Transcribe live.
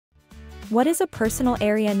What is a personal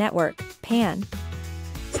area network, PAN?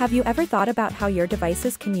 Have you ever thought about how your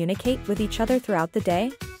devices communicate with each other throughout the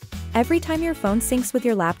day? Every time your phone syncs with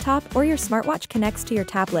your laptop or your smartwatch connects to your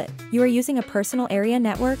tablet, you are using a personal area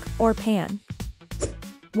network, or PAN.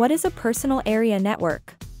 What is a personal area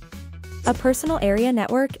network? A personal area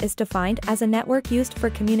network is defined as a network used for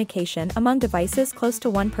communication among devices close to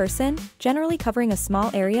one person, generally covering a small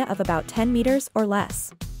area of about 10 meters or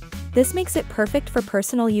less. This makes it perfect for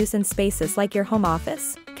personal use in spaces like your home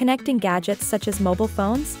office, connecting gadgets such as mobile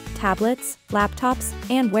phones, tablets, laptops,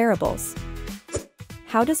 and wearables.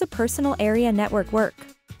 How does a personal area network work?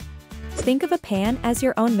 Think of a PAN as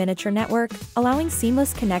your own miniature network, allowing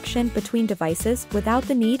seamless connection between devices without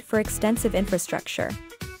the need for extensive infrastructure.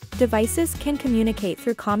 Devices can communicate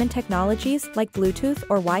through common technologies like Bluetooth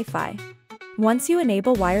or Wi-Fi. Once you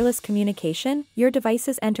enable wireless communication, your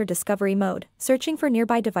devices enter discovery mode, searching for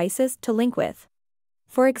nearby devices to link with.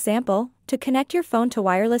 For example, to connect your phone to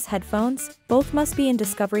wireless headphones, both must be in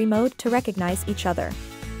discovery mode to recognize each other.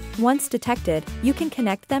 Once detected, you can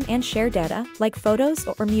connect them and share data, like photos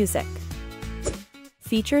or music.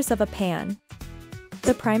 Features of a PAN.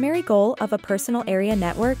 The primary goal of a personal area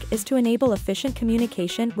network is to enable efficient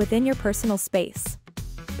communication within your personal space.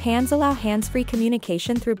 PANs allow hands-free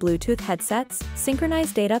communication through Bluetooth headsets,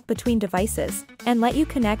 synchronize data between devices, and let you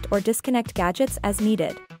connect or disconnect gadgets as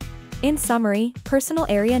needed. In summary, personal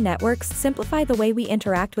area networks simplify the way we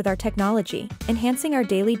interact with our technology, enhancing our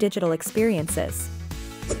daily digital experiences.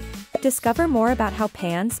 Discover more about how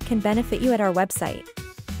PANs can benefit you at our website,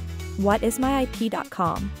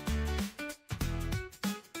 whatismyip.com.